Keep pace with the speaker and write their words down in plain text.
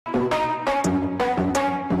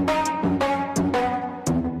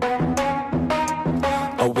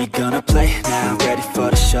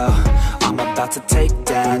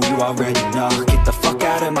already know. Get the fuck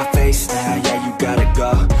out of my face now, yeah, you gotta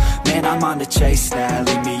go. Man, I'm on the chase now,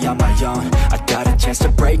 leave me on my own. I got a chance to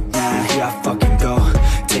break now, here I fucking go.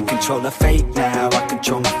 Take control of fate now, I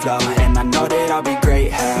control my flow. And I know that I'll be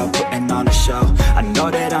great, how, putting on a show. I know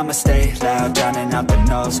that I'ma stay loud, drowning out the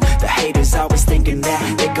noise. The haters always thinking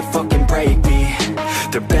that they could fucking break me.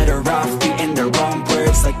 They're better off eating their own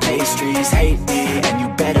words like pastries. Hate me, and you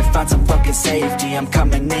better find some fucking safety. I'm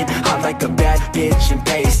coming in hot like a bad bitch in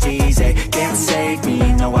pasties. They can't save me,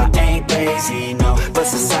 no I ain't lazy, no. But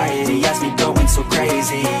society has me going so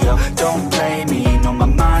crazy, yo. Don't blame me, no my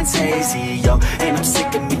mind's hazy, yo. And I'm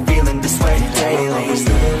sick of me feeling this way daily. I'll always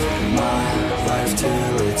live my life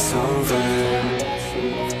till it's over,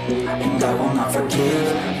 and I will not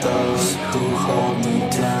forgive those who hold me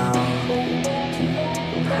down.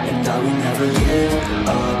 And I will never give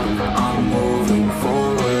up, I'm moving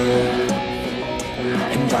forward.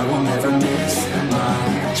 And I will never miss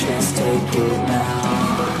my chance, take it now.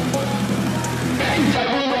 And I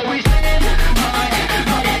will always live my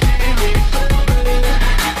life till it's over,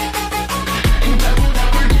 and I will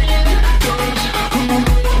never give those who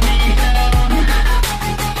hold me down.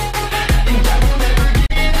 And I will never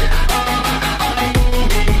give up, I'm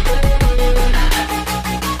moving forward.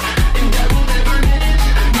 And I will never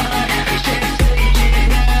miss my chance, take it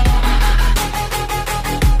now.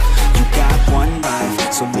 You got one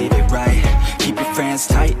life, so live it right. Keep your friends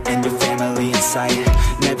tight and your family in sight.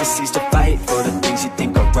 Never cease to fight for the things you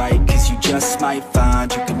think are right, cause you just might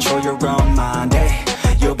find you control your own mind, eh?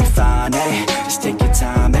 You'll be fine, eh? Just take your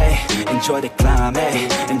time, eh? Enjoy the climb, eh?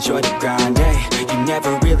 Enjoy the grind, eh? You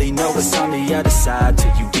never really know what's on the other side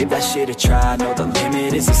till you give that shit a try. Know the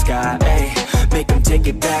limit is the sky, eh? Make them take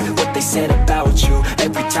it back, what they said about you.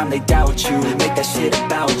 Every time they doubt you, make that shit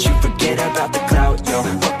about you. Forget about the clout, yo.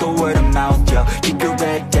 Fuck the word of mouth, yo. Keep your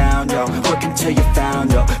head down, yo. Work until you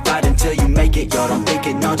found, yo. Fight until you make it, yo. Don't think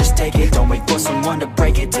it, no, just take it. Don't wait for someone to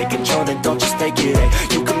break it. Take control and don't just fake it, eh?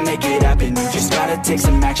 You can make it happen, you just gotta take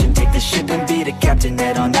some action. Take the ship and be the captain.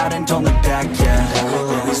 Head on out and don't look back, yeah. I will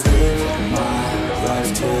always live my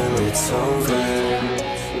life till it's over,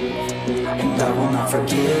 and I will not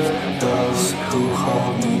forgive those who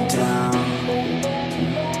hold me down.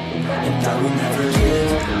 And I will never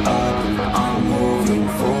give up, I'm moving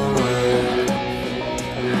forward.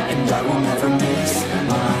 And I will never miss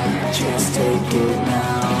my chance, take it now.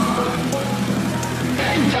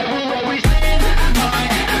 And I will always live my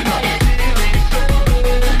life till it's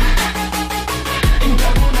over, and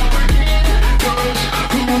I will never give those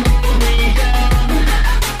who hold me down.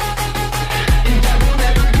 And I will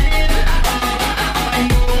never give up,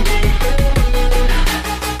 I'm moving forward.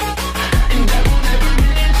 And I will never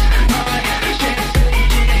miss my chance, take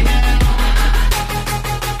it now.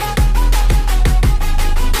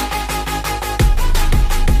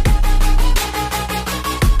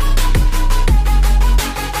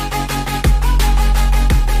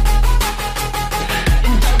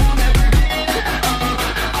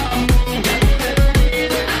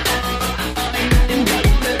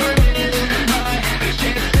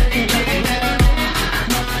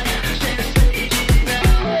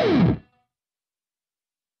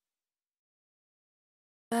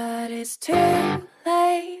 But it's too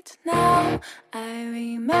late now. I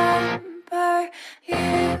remember you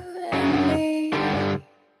and me,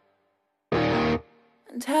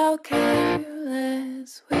 and how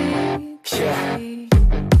careless we could be.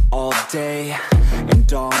 All day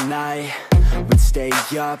and all night, we'd stay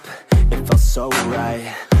up, it felt so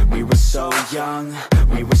right. We were so young,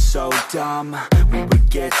 we were so dumb. We would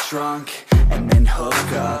get drunk and then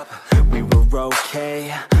hook up. We were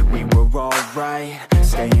okay, we were alright,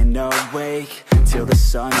 staying awake till the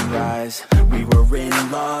sunrise. We were in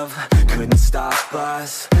love, couldn't stop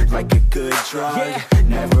us, like a good drug,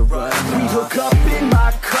 never run off. We'd hook up in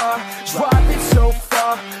my car, drive it so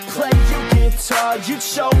far, play your guitar, you'd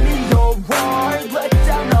show me your art. Let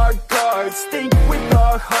down our guards, think with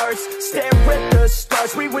our hearts, stare at the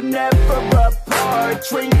stars, we were never apart.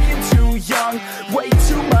 Drinking too young, way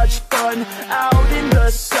too much fun, out in the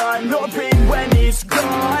sun, open when it's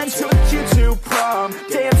gone. Took you to prom,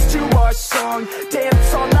 dance to our song,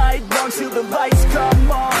 dance all night long till the lights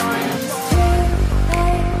come on.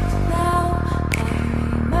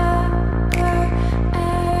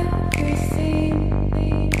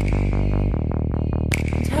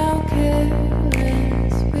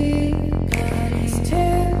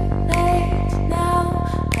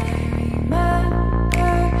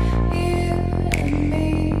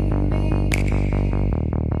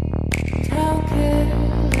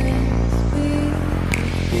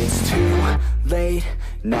 Late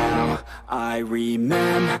now, I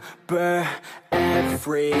remember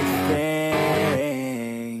everything,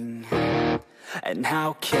 and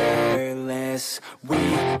how careless we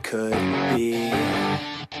could be,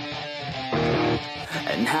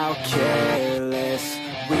 and how careless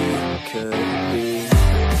we could be,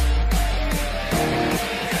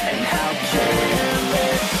 and how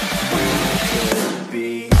careless we could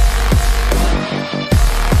be.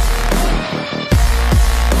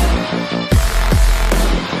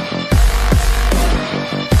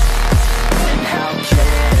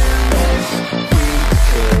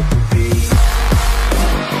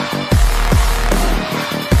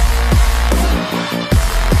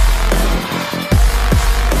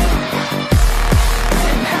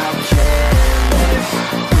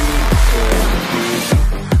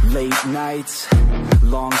 Nights,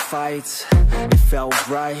 long fights, it felt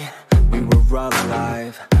right, we were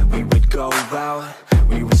alive. We would go out,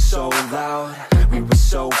 we were so loud, we were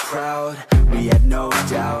so proud, we had no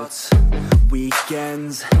doubts.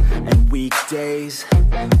 Weekends and weekdays,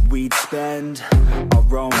 we'd spend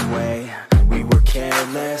our own way. We were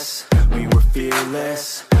careless, we were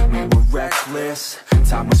fearless, we were reckless,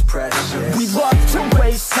 time was precious. We loved to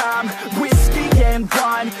waste time, whiskey and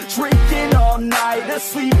wine, drinking all night,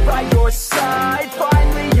 asleep by your side.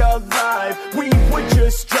 Finally alive, we would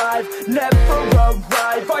just drive, never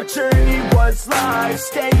arrive. Our journey was live,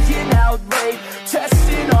 staying out late,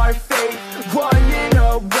 testing our fate, running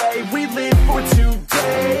away. We live for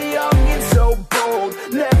today, young and so bold,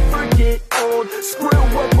 never get old. Screw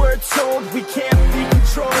what we're told, we can't be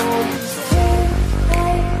controlled.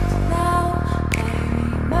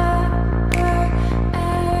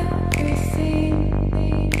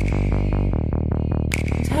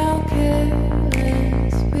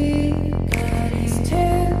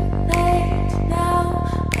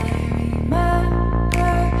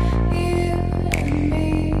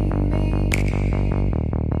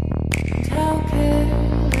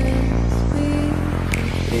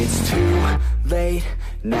 Late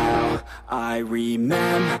now, I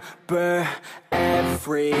remember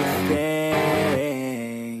everything,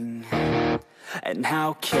 and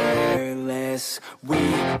how careless we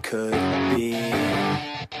could be,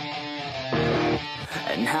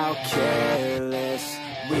 and how careless